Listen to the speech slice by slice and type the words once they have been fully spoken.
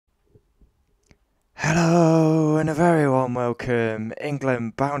Hello and a very warm welcome.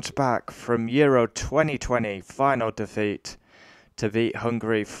 England bounced back from Euro 2020 final defeat to beat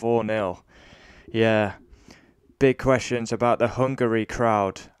Hungary 4-0. Yeah, big questions about the Hungary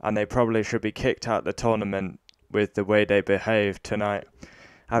crowd, and they probably should be kicked out the tournament with the way they behaved tonight.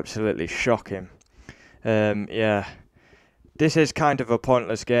 Absolutely shocking. Yeah, this is kind of a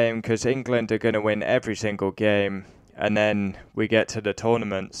pointless game because England are going to win every single game, and then we get to the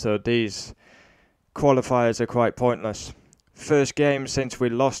tournament. So these qualifiers are quite pointless. First game since we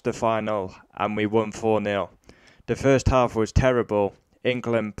lost the final and we won 4-0. The first half was terrible.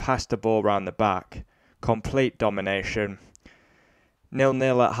 England passed the ball round the back. Complete domination.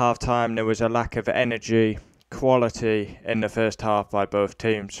 0-0 at half time. There was a lack of energy, quality in the first half by both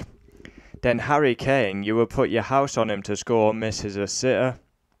teams. Then Harry Kane, you would put your house on him to score, misses a sitter.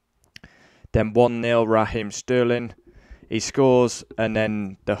 Then 1-0 Raheem Sterling. He scores, and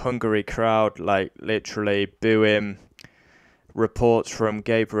then the Hungary crowd literally boo him. Reports from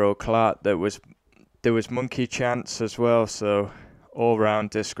Gabriel Clark that there was monkey chants as well, so all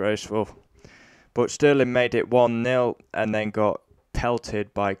round disgraceful. But Sterling made it 1-0 and then got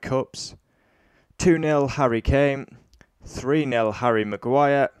pelted by cups. 2-0 Harry Kane, 3-0 Harry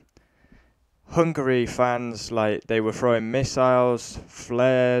Maguire. Hungary fans, they were throwing missiles,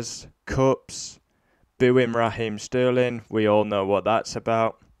 flares, cups, booing Raheem Sterling. We all know what that's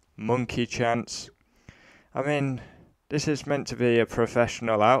about. Monkey chants. I mean, this is meant to be a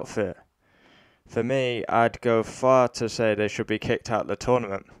professional outfit. For me, I'd go far to say they should be kicked out of the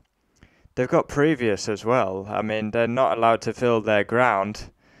tournament. They've got previous as well. I mean, they're not allowed to fill their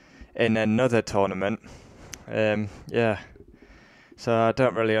ground in another tournament. Yeah. So I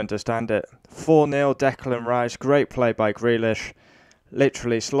don't really understand it. 4-0 Declan Rice. Great play by Grealish.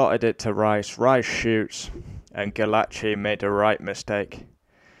 Literally slotted it to Rice. Rice shoots, and Galachi made a right mistake.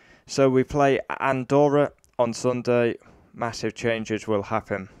 So we play Andorra on Sunday. Massive changes will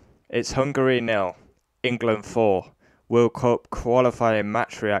happen. It's Hungary 0, England 4. World Cup qualifying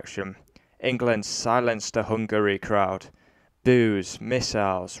match reaction. England silenced the Hungary crowd. Boos,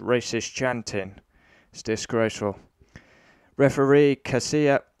 missiles, racist chanting. It's disgraceful. Referee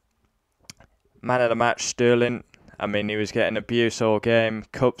Casilla. Man of the match Sterling. I mean, he was getting abuse all game,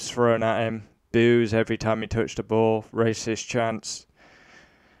 cups thrown at him, boos every time he touched the ball, racist chants.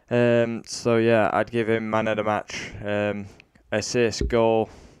 So yeah, I'd give him man of the match. Assist, goal,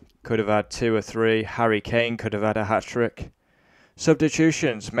 could have had 2 or 3. Harry Kane could have had a hat-trick.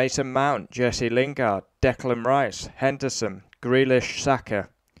 Substitutions, Mason Mount, Jesse Lingard, Declan Rice, Henderson, Grealish, Saka.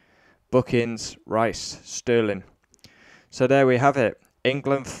 Bookings, Rice, Sterling. So there we have it.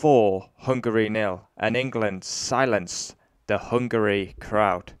 England 4, Hungary 0, and England silence the Hungary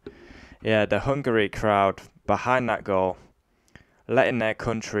crowd. Yeah, the Hungary crowd behind that goal, letting their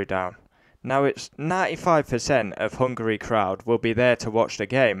country down. Now it's 95% of Hungary crowd will be there to watch the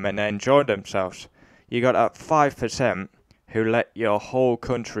game and enjoy themselves. You got that 5% who let your whole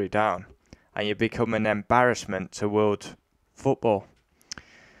country down, and you become an embarrassment to world football.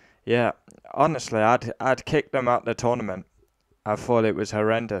 Yeah, honestly, I'd kick them out the tournament. I thought it was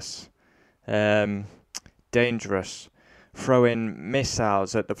horrendous. Dangerous. Throwing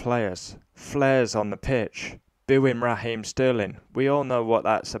missiles at the players. Flares on the pitch. Booing Raheem Sterling. We all know what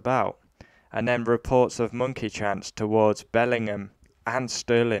that's about. And then reports of monkey chants towards Bellingham and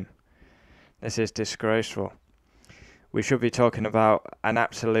Sterling. This is disgraceful. We should be talking about an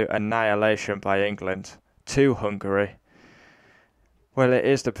absolute annihilation by England to Hungary. Well, it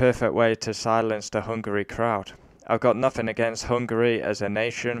is the perfect way to silence the Hungary crowd. I've got nothing against Hungary as a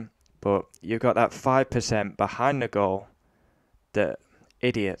nation, but you've got that 5% behind the goal that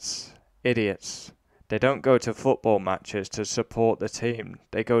idiots. They don't go to football matches to support the team.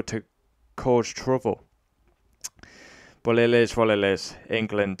 They go to cause trouble. But it is what it is.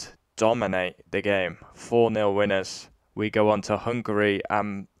 England dominate the game. 4-0 winners. We go on to Hungary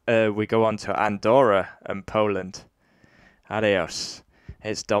and we go on to Andorra and Poland. Adios.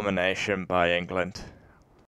 It's domination by England.